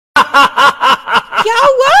क्या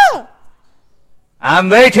हुआ? I'm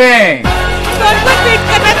waiting. कौन वेट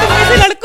कर रहा